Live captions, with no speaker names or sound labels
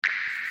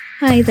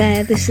Hi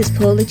there, this is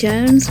Paula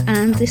Jones,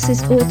 and this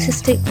is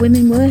Autistic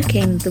Women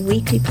Working, the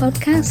weekly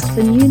podcast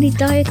for newly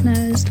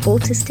diagnosed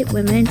autistic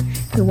women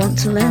who want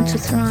to learn to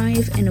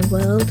thrive in a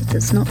world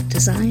that's not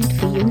designed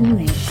for you and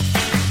me.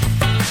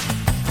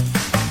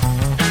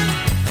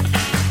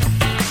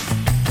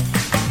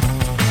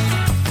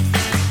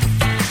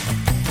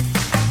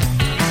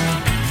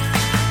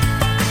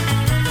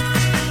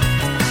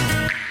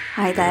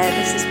 Hi there,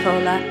 this is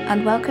Paula,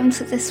 and welcome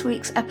to this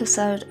week's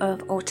episode of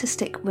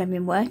Autistic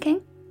Women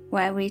Working,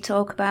 where we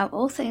talk about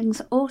all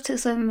things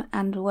autism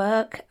and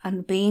work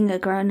and being a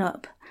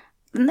grown-up.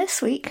 And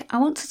this week, I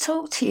want to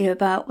talk to you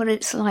about what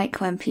it's like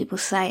when people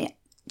say,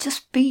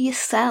 just be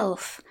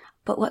yourself.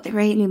 But what they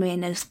really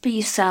mean is, be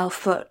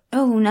yourself, but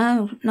oh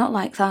no, not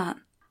like that.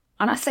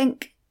 And I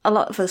think a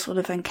lot of us would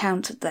have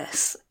encountered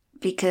this,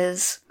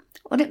 because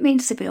what it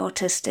means to be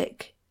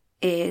autistic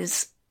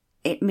is,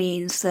 it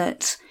means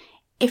that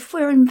if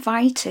we're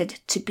invited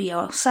to be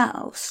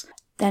ourselves,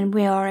 then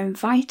we are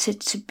invited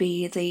to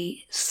be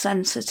the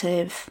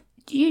sensitive,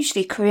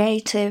 usually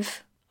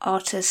creative,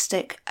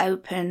 artistic,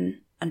 open,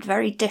 and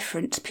very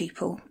different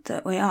people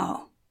that we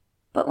are.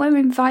 But when we're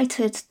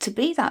invited to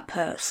be that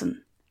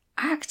person,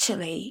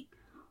 actually,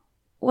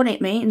 what it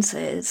means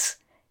is,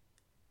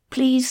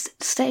 please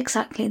stay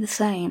exactly the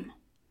same.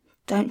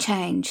 Don't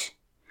change.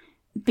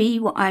 Be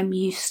what I'm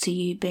used to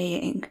you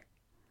being.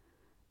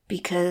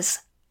 Because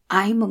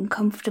I'm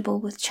uncomfortable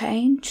with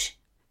change.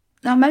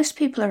 Now, most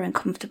people are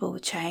uncomfortable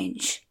with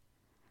change.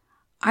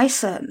 I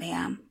certainly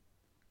am.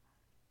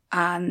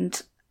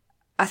 And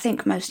I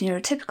think most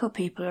neurotypical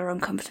people are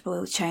uncomfortable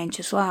with change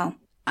as well.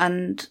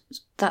 And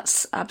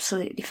that's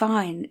absolutely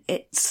fine.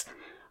 It's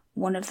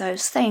one of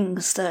those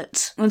things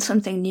that when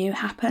something new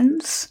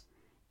happens,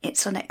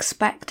 it's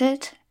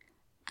unexpected.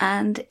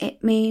 And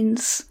it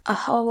means a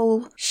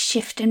whole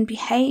shift in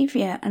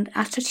behaviour and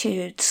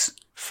attitudes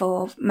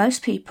for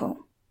most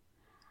people.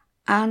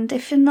 And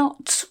if you're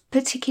not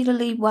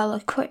particularly well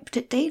equipped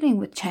at dealing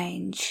with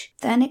change,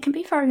 then it can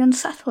be very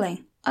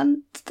unsettling.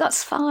 And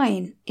that's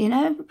fine, you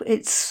know,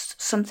 it's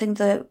something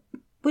that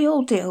we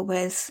all deal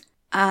with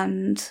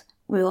and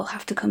we all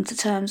have to come to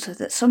terms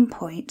with at some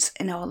point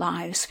in our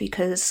lives,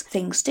 because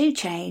things do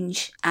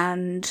change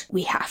and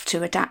we have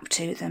to adapt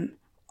to them.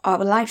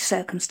 Our life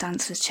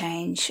circumstances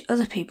change,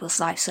 other people's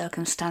life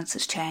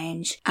circumstances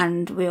change,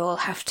 and we all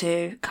have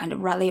to kind of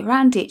rally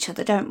around each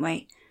other, don't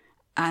we?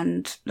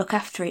 And look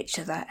after each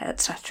other,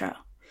 etc.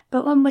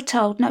 But when we're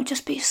told, no,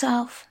 just be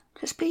yourself,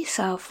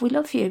 we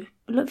love you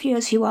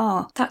as you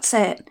are, that's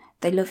it,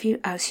 they love you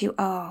as you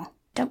are,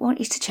 don't want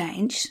you to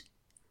change,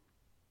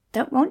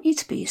 don't want you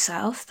to be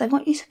yourself, they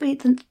want you to be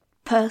the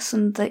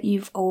person that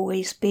you've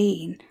always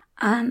been.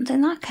 And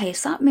in that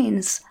case, that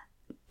means,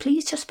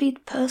 please just be the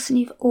person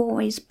you've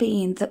always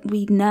been that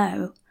we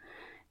know.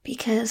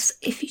 Because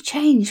if you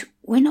change,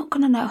 we're not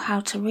going to know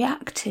how to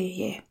react to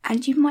you.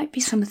 And you might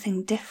be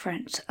something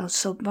different or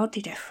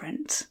somebody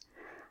different.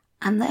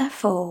 And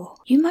therefore,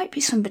 you might be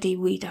somebody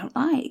we don't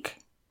like.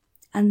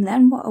 And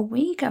then what are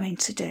we going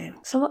to do?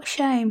 So what a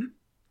shame.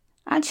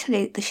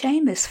 Actually, the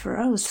shame is for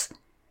us.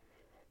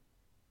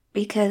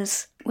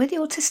 Because we're the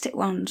autistic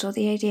ones or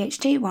the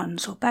ADHD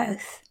ones or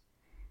both.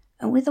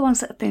 And we're the ones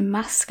that have been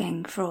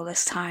masking for all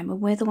this time, and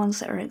we're the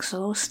ones that are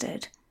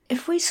exhausted.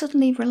 If we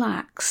suddenly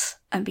relax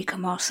and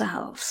become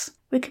ourselves,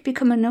 we could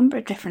become a number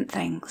of different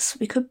things.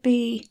 We could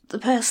be the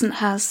person that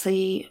has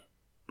the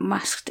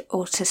masked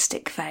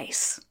autistic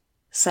face.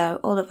 So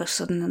all of a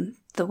sudden,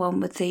 the one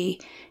with the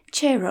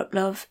cheer up,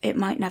 love, it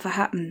might never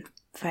happen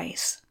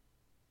face.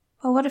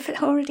 Well, what if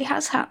it already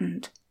has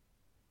happened?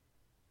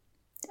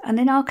 And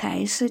in our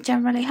case, it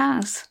generally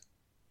has.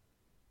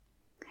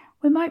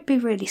 We might be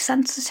really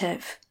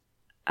sensitive.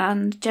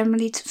 And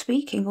generally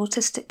speaking,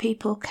 autistic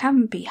people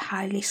can be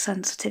highly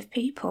sensitive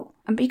people.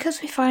 And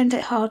because we find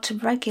it hard to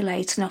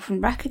regulate and often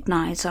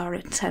recognise our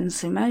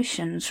intense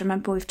emotions,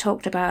 remember we've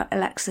talked about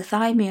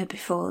alexithymia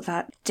before,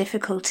 that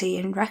difficulty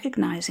in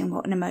recognising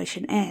what an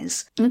emotion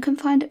is, we can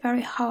find it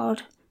very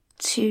hard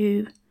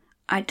to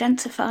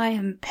identify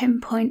and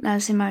pinpoint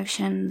those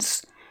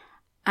emotions,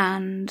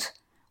 and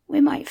we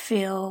might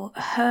feel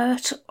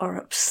hurt or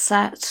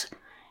upset,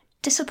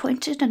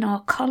 disappointed in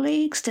our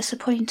colleagues,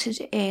 disappointed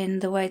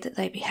in the way that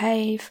they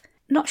behave,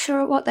 not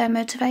sure what their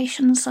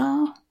motivations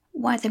are,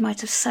 why they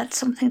might have said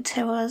something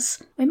to us.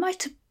 We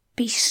might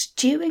be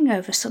stewing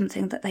over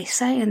something that they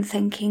say and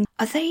thinking,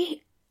 are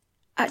they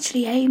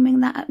actually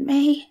aiming that at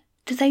me?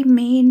 Do they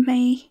mean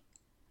me?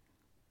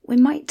 We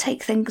might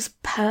take things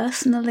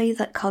personally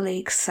that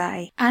colleagues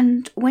say.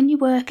 And when you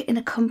work in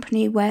a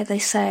company where they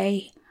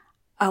say,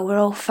 oh, we're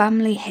all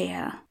family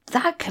here,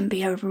 that can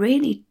be a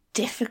really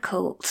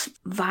difficult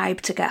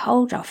vibe to get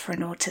hold of for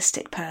an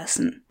autistic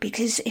person,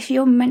 because if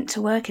you're meant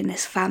to work in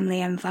this family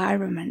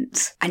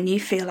environment and you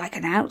feel like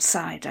an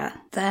outsider,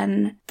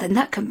 then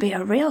that can be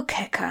a real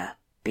kicker,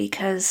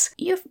 because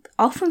you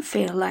often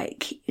feel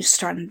like you're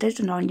stranded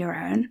and on your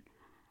own,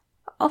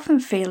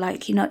 often feel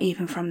like you're not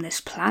even from this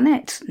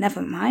planet,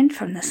 never mind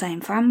from the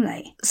same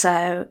family.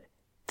 So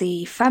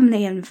the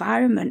family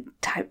environment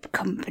type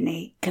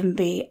company can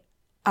be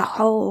a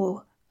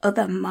whole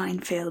other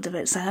minefield of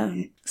its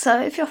own.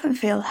 So if you often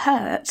feel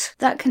hurt,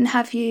 that can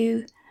have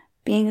you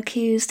being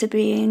accused of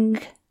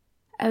being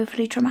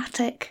overly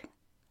dramatic.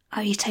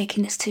 Are you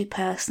taking this too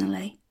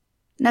personally?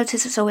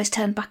 Notice it's always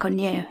turned back on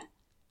you.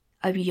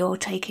 Oh, you're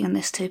taking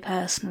this too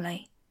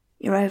personally.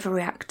 You're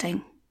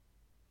overreacting.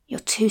 You're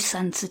too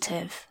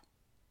sensitive.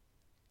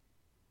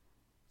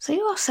 So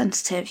you are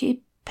sensitive. You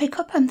pick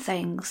up on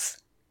things.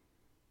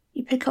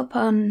 You pick up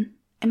on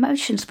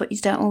emotions, but you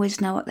don't always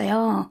know what they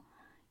are.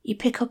 You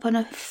pick up on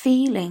a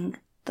feeling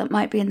that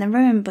might be in the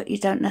room, but you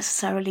don't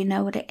necessarily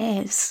know what it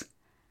is.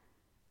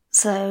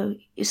 So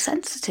you're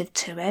sensitive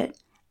to it,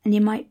 and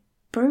you might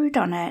brood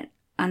on it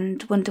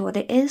and wonder what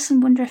it is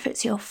and wonder if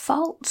it's your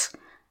fault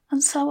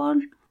and so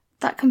on.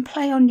 That can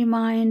play on your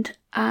mind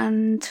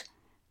and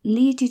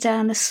lead you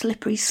down a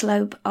slippery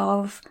slope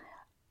of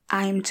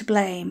I'm to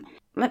blame.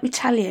 Let me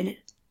tell you,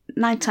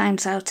 9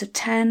 times out of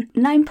 10,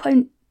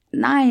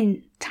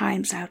 9.9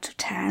 times out of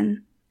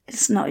 10,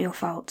 it's not your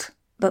fault.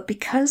 But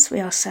because we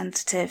are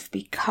sensitive,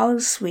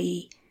 because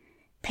we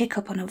pick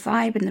up on a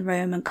vibe in the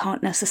room and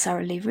can't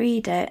necessarily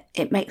read it,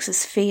 it makes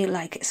us feel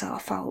like it's our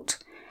fault.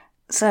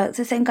 So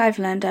the thing I've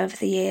learned over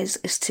the years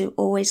is to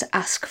always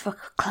ask for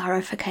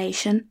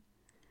clarification.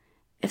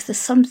 If there's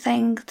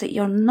something that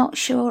you're not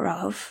sure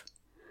of,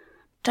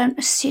 don't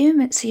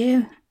assume it's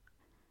you.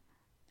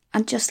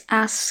 And just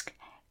ask,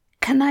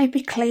 can I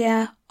be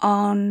clear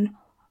on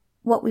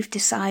what we've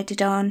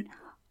decided on,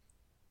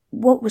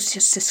 what was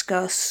just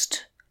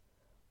discussed,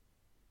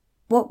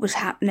 what was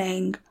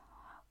happening,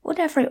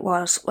 whatever it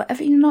was,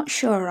 whatever you're not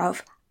sure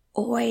of,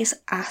 always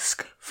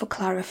ask for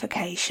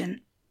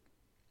clarification.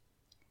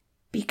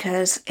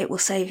 Because it will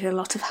save you a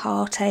lot of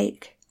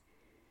heartache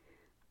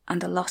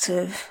and a lot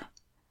of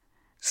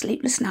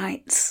sleepless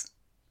nights.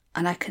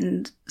 And I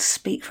can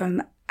speak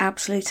from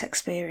absolute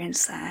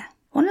experience there.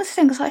 One of the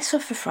things I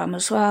suffer from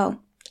as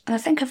well, and I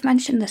think I've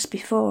mentioned this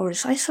before,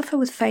 is I suffer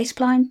with face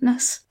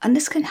blindness. And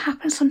this can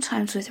happen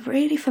sometimes with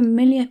really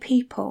familiar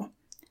people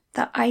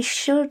that I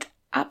should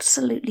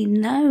absolutely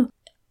know.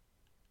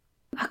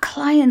 Are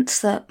clients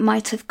that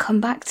might have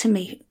come back to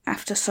me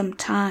after some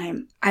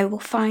time. I will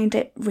find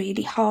it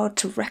really hard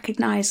to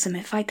recognise them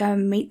if I go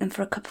and meet them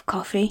for a cup of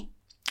coffee.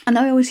 And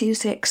I always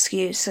use the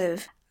excuse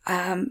of,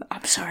 I'm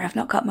sorry, I've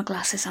not got my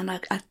glasses on,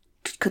 I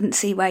couldn't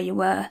see where you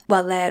were,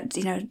 while they're,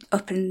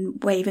 up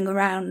and waving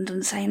around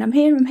and saying, I'm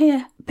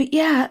here. But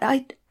yeah,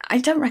 I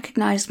don't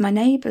recognise my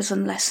neighbours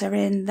unless they're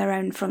in their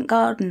own front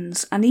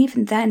gardens, and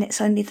even then it's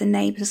only the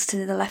neighbours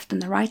to the left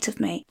and the right of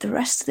me. The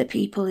rest of the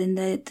people in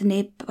the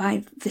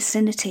nearby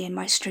vicinity in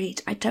my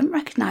street, I don't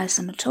recognise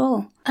them at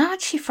all. That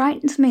actually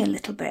frightens me a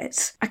little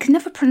bit. I can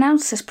never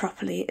pronounce this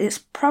properly. It's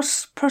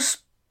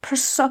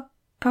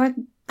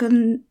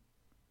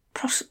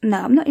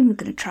no, I'm not even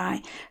going to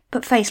try.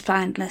 But face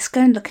blindness,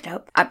 go and look it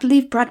up. I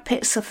believe Brad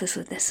Pitt suffers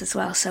with this as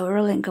well, so we're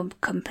all in good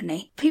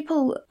company.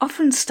 People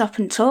often stop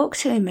and talk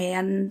to me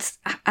and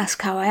ask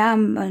how I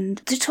am,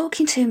 and they're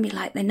talking to me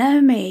like they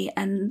know me,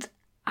 and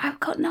I've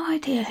got no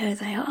idea who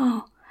they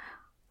are.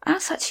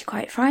 That's actually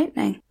quite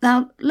frightening.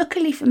 Now,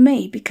 luckily for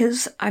me,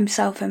 because I'm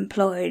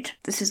self-employed,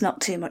 this is not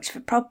too much of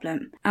a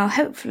problem. Now,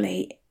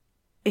 hopefully,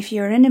 if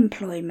you're in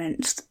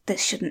employment,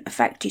 this shouldn't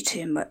affect you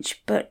too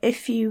much. But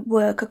if you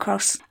work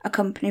across a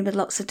company with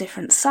lots of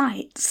different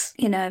sites,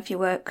 if you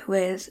work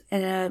with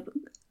a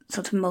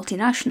sort of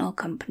multinational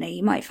company,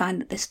 you might find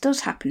that this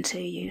does happen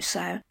to you.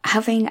 So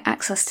having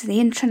access to the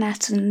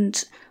internet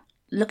and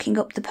looking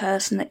up the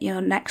person that you're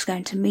next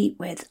going to meet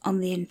with on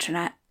the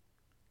internet,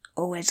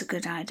 always a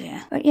good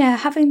idea. But yeah,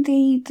 having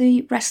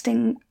the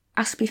resting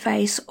aspie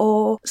face,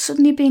 or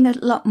suddenly being a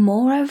lot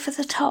more over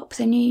the top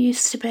than you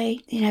used to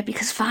be,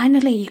 because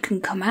finally you can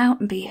come out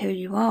and be who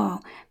you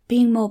are,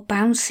 being more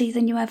bouncy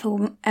than you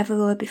ever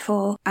were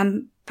before,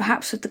 and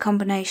perhaps with the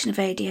combination of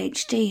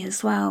ADHD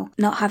as well,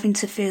 not having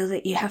to feel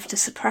that you have to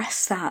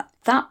suppress that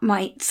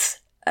might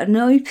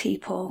annoy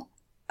people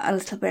a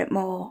little bit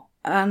more,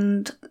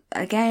 and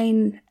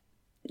again,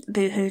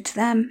 boo-hoo to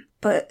them.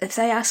 But if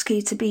they ask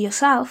you to be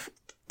yourself,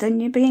 then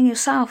you're being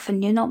yourself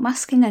and you're not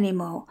masking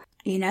anymore.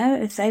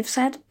 If they've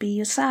said, be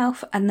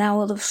yourself, and now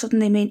all of a sudden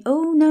they mean,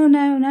 oh, no,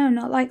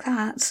 not like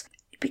that.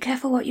 Be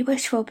careful what you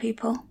wish for,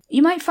 people.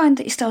 You might find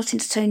that you're starting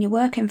to turn your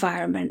work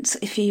environment,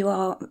 if you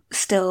are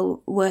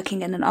still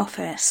working in an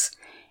office,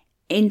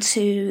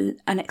 into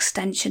an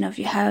extension of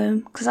your home.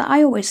 Because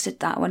I always did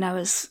that when I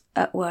was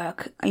at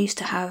work. I used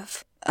to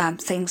have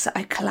things that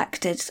I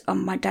collected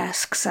on my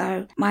desk.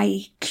 So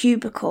my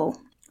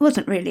cubicle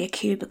wasn't really a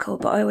cubicle,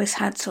 but I always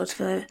had sort of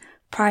a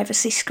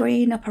privacy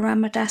screen up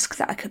around my desk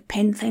that I could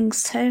pin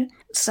things to.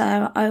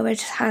 So I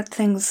always had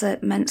things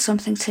that meant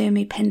something to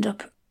me pinned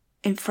up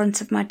in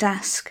front of my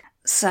desk.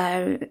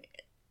 So,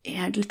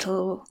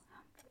 little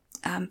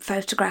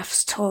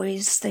photographs,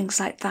 toys,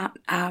 things like that.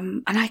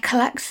 And I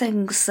collect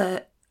things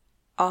that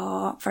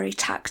are very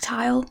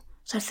tactile.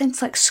 So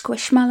things like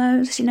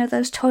Squishmallows,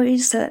 those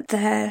toys that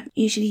they're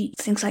usually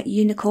things like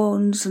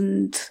unicorns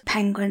and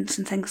penguins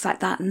and things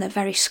like that, and they're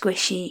very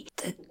squishy.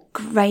 They're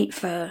great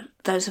for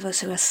those of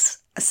us who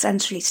are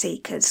sensory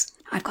seekers.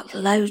 I've got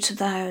loads of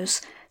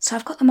those. So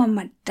I've got them on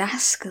my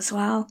desk as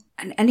well.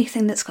 And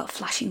anything that's got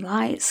flashing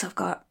lights, I've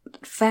got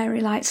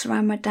fairy lights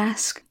around my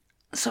desk.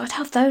 So I'd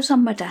have those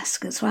on my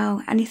desk as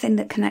well. Anything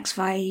that connects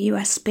via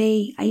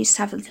USB. I used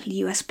to have a little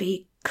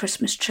USB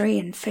Christmas tree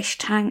and fish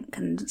tank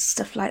and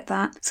stuff like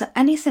that. So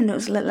anything that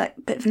was a little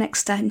like, bit of an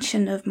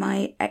extension of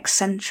my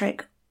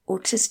eccentric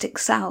autistic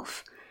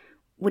self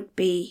would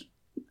be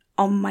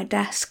on my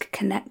desk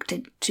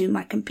connected to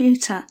my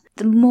computer.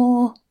 The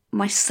more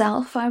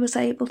myself I was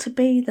able to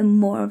be, the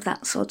more of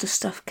that sort of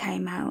stuff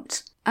came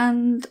out.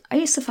 And I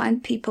used to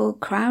find people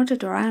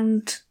crowded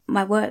around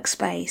my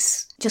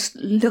workspace, just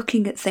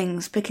looking at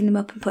things, picking them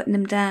up and putting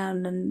them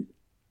down,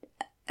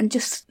 and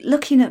just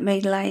looking at me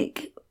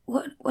like,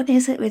 what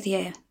is it with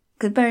you?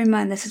 Because bear in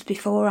mind, this is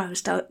before I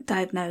was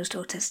diagnosed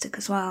autistic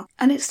as well.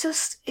 And it's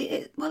just,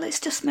 it's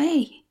just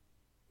me.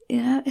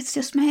 It's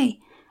just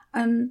me.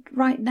 And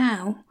right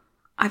now,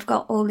 I've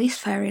got all these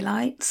fairy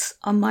lights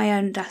on my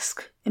own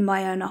desk in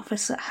my own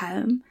office at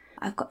home.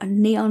 I've got a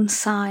neon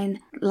sign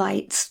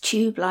lights,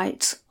 tube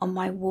lights on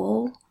my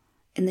wall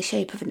in the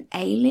shape of an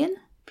alien,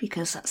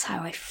 because that's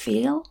how I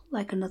feel,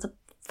 like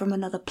from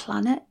another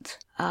planet.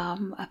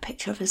 A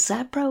picture of a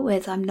zebra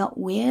with "I'm not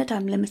weird,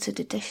 I'm limited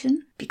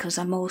edition," because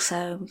I'm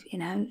also,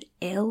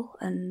 ill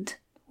and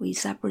we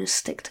zebras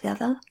stick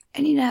together.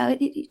 And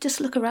you just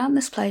look around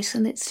this place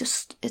and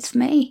it's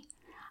me.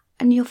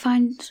 And you'll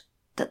find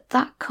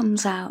that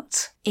comes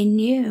out in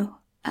you.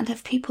 And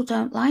if people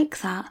don't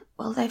like that,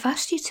 well, they've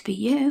asked you to be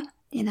you.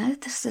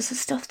 There's the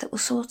stuff that will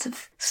sort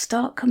of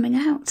start coming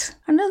out.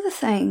 Another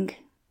thing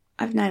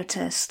I've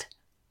noticed,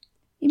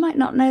 you might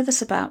not know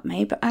this about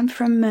me, but I'm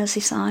from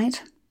Merseyside.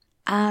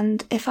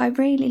 And if I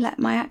really let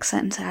my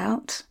accent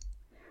out,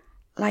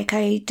 like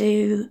I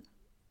do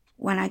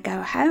when I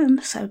go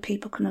home so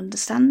people can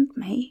understand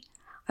me,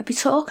 I'd be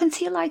talking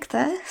to you like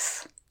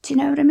this. Do you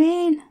know what I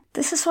mean?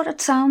 This is what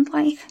it sounds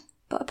like.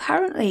 But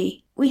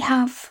apparently we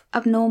have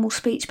abnormal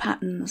speech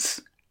patterns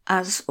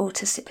as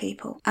autistic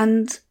people.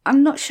 And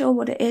I'm not sure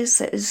what it is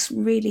that is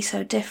really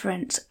so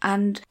different.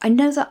 And I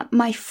know that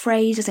my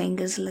phrasing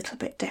is a little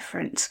bit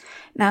different.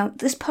 Now,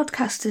 this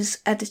podcast is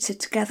edited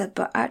together,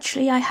 but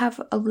actually I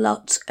have a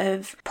lot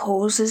of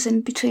pauses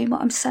in between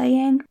what I'm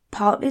saying.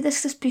 Partly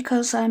this is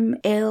because I'm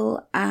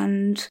ill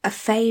and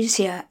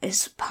aphasia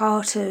is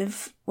part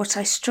of what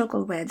I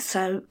struggle with.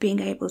 So being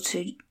able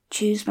to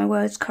choose my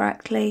words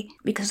correctly,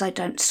 because I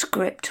don't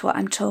script what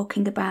I'm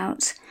talking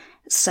about.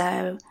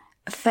 So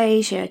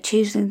aphasia,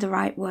 choosing the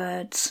right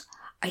words.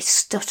 I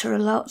stutter a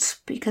lot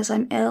because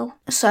I'm ill.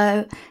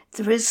 So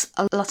there is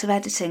a lot of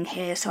editing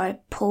here, so I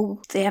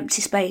pull the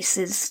empty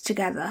spaces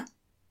together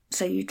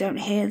so you don't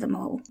hear them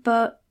all.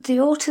 But the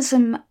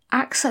autism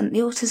accent, the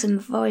autism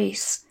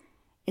voice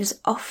is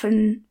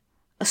often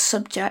a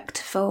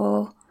subject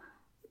for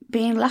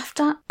being laughed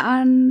at.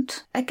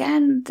 And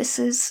again, this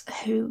is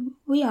who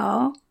we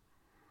are.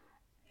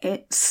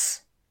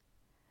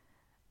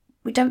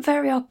 We don't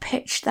vary our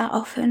pitch that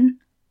often.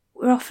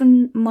 We're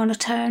often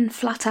monotone,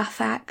 flat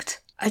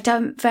affect. I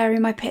don't vary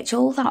my pitch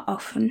all that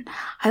often.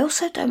 I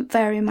also don't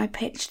vary my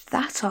pitch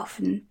that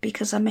often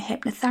because I'm a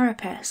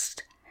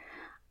hypnotherapist.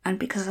 And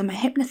because I'm a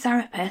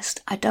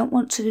hypnotherapist, I don't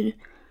want to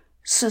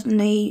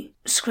suddenly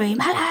scream,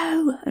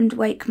 "Hello!" and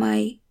wake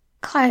my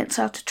clients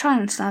out of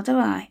trance now, do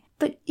I?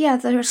 But yeah,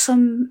 there are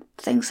some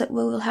things that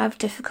we'll have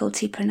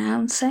difficulty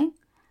pronouncing.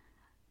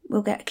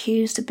 We'll get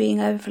accused of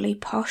being overly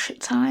posh at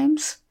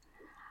times.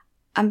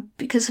 And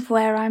because of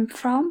where I'm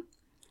from,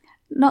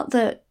 not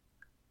that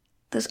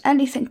there's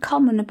anything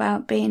common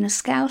about being a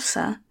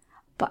Scouser,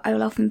 but I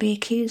will often be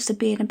accused of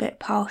being a bit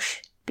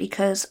posh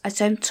because I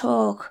don't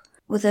talk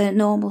with a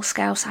normal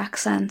Scouse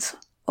accent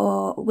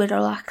or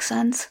Wirral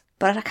accent.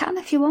 But I can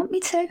if you want me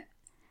to.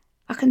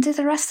 I can do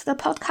the rest of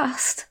the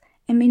podcast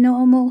in my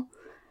normal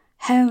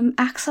home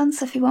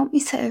accents if you want me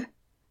to.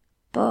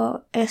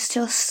 But it's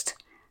just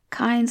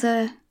kind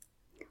of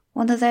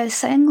one of those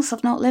things.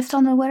 I've not lived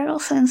on the Wirral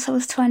since I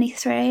was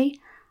 23,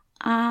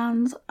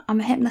 and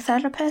I'm a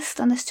hypnotherapist,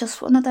 and it's just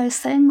one of those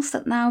things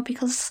that now,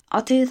 because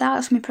I do that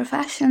as my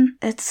profession,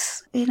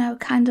 it's,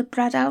 kind of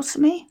bred out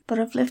of me. But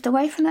I've lived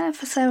away from it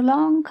for so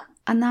long,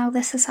 and now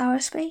this is how I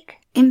speak.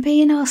 In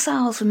being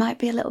ourselves, we might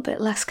be a little bit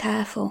less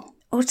careful.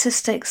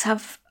 Autistics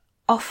have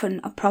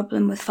often a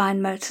problem with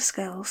fine motor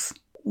skills.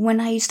 When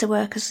I used to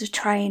work as a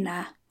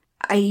trainer,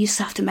 I used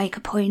to have to make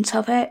a point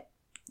of it,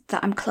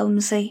 that I'm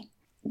clumsy.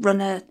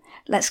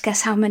 Let's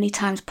guess how many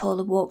times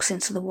Paula walks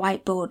into the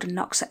whiteboard and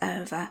knocks it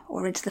over,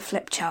 or into the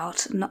flip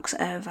chart and knocks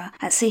it over.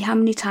 Let's see how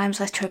many times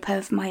I trip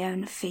over my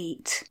own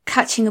feet.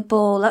 Catching a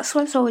ball, that's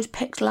what I was always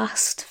picked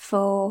last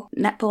for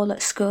netball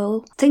at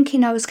school.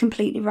 Thinking I was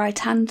completely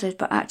right-handed,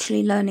 but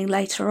actually learning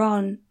later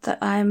on that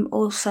I'm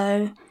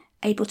also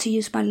able to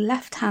use my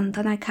left hand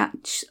and I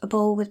catch a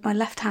ball with my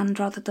left hand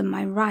rather than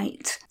my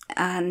right.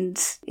 And,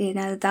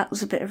 that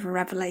was a bit of a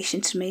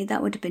revelation to me.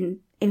 That would have been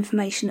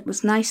information that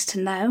was nice to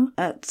know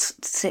at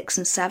 6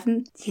 and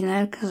 7,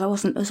 because I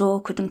wasn't as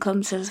awkward and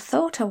clumsy as I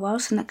thought I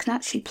was, and I can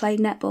actually play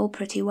netball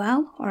pretty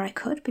well, or I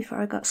could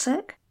before I got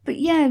sick. But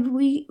yeah,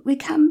 we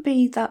can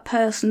be that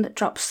person that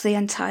drops the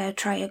entire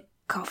tray of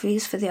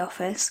coffees for the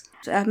office,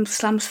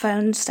 slams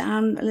phones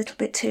down a little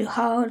bit too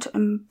hard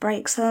and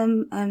breaks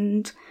them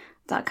and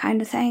that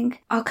kind of thing.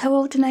 Our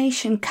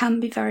coordination can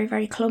be very,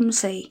 very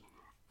clumsy.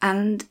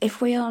 And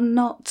if we are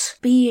not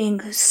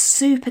being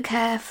super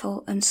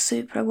careful and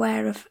super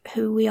aware of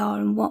who we are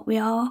and what we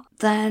are,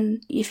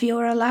 then if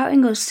you're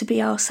allowing us to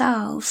be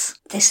ourselves,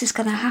 this is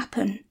going to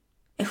happen.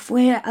 If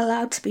we're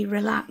allowed to be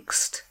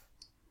relax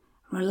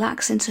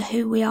into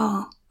who we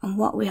are and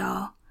what we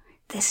are,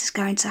 this is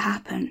going to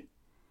happen.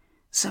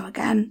 So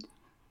again,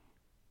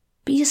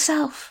 be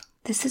yourself.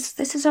 This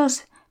is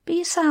us. Be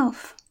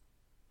yourself.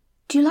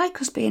 Do you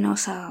like us being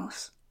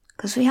ourselves?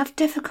 Because we have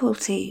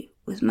difficulty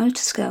with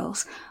motor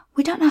skills.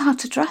 We don't know how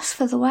to dress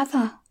for the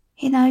weather.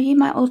 You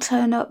might all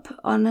turn up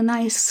on a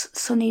nice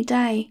sunny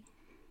day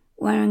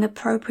wearing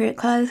appropriate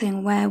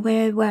clothing where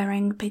we're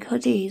wearing big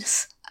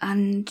hoodies,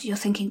 and you're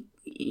thinking,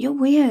 you're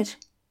weird.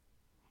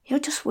 You're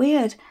just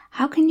weird.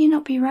 How can you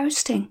not be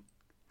roasting?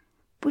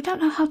 We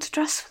don't know how to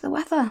dress for the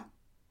weather.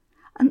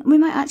 And we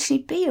might actually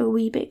be a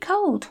wee bit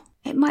cold.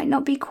 It might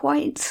not be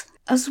quite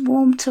as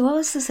warm to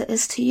us as it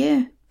is to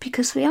you,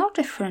 because we are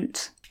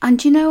different.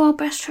 And our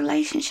best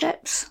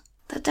relationships?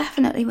 They're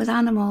definitely with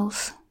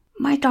animals.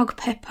 My dog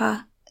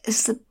Pippa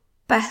is the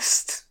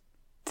best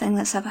thing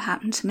that's ever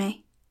happened to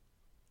me.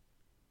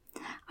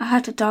 I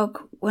had a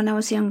dog when I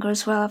was younger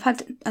as well. I've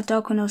had a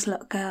dog when I was a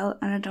little girl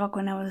and a dog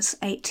when I was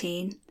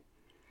 18.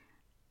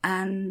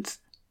 And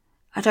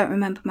I don't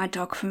remember my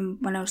dog from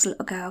when I was a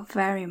little girl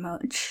very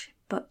much.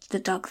 But the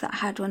dog that I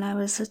had when I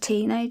was a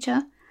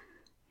teenager,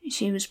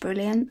 she was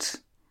brilliant.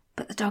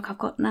 But the dog I've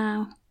got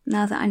now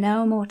that I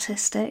know I'm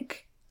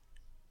autistic,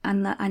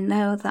 and that I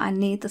know that I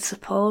need the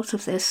support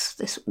of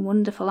this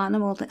wonderful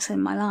animal that's in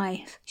my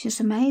life, she's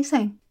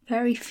amazing.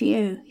 Very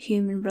few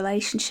human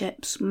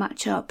relationships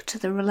match up to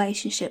the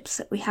relationships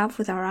that we have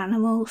with our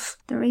animals.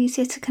 They're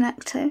easier to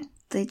connect to.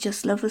 They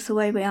just love us the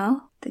way we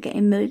are. They get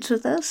in moods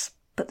with us,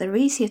 but they're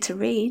easier to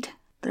read.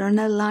 There are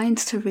no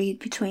lines to read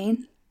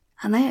between.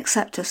 And they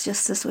accept us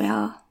just as we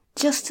are.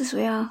 Just as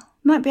we are.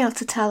 You might be able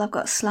to tell I've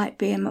got a slight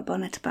bee in my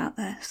bonnet about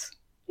this,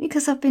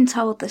 because I've been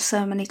told this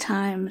so many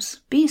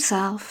times. Be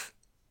yourself.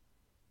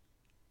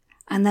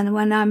 And then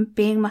when I'm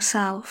being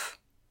myself,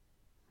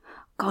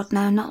 God,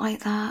 no, not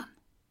like that.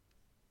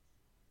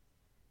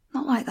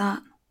 Not like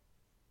that.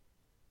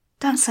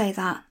 Don't say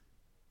that.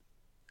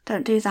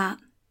 Don't do that.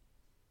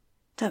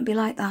 Don't be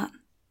like that.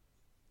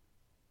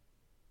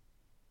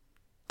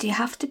 Do you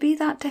have to be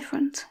that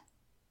different?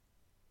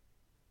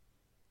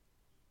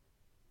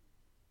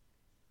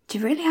 Do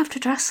you really have to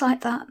dress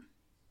like that?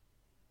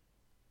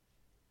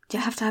 Do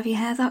you have to have your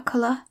hair that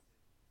colour?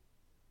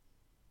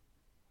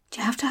 Do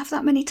you have to have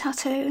that many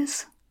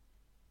tattoos?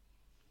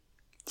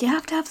 Do you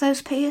have to have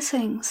those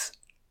piercings?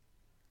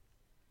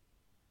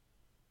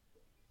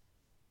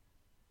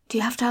 Do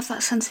you have to have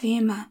that sense of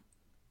humour?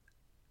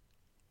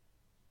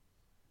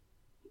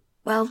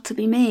 Well, to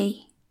be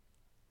me,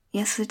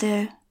 yes I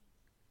do.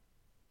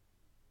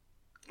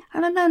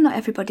 And I know not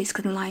everybody's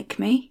going to like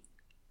me,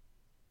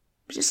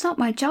 but it's not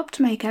my job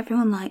to make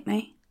everyone like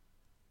me.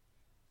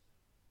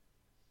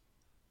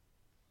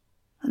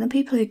 And the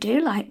people who do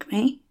like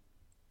me,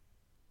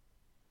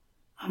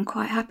 I'm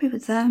quite happy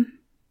with them.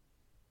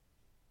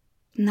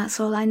 And that's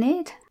all I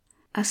need.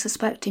 I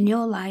suspect in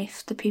your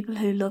life, the people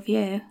who love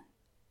you,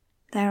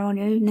 they're all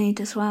you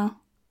need as well.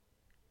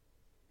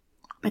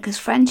 Because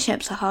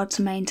friendships are hard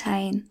to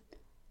maintain,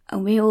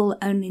 and we all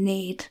only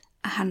need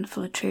a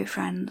handful of true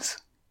friends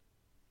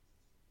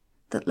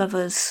that love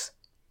us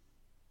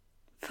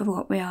for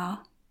what we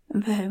are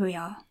and for who we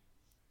are.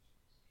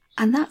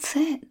 And that's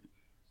it.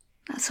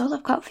 That's all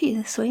I've got for you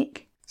this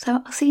week.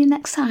 So I'll see you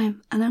next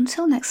time, and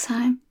until next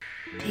time,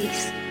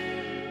 peace.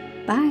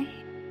 Bye.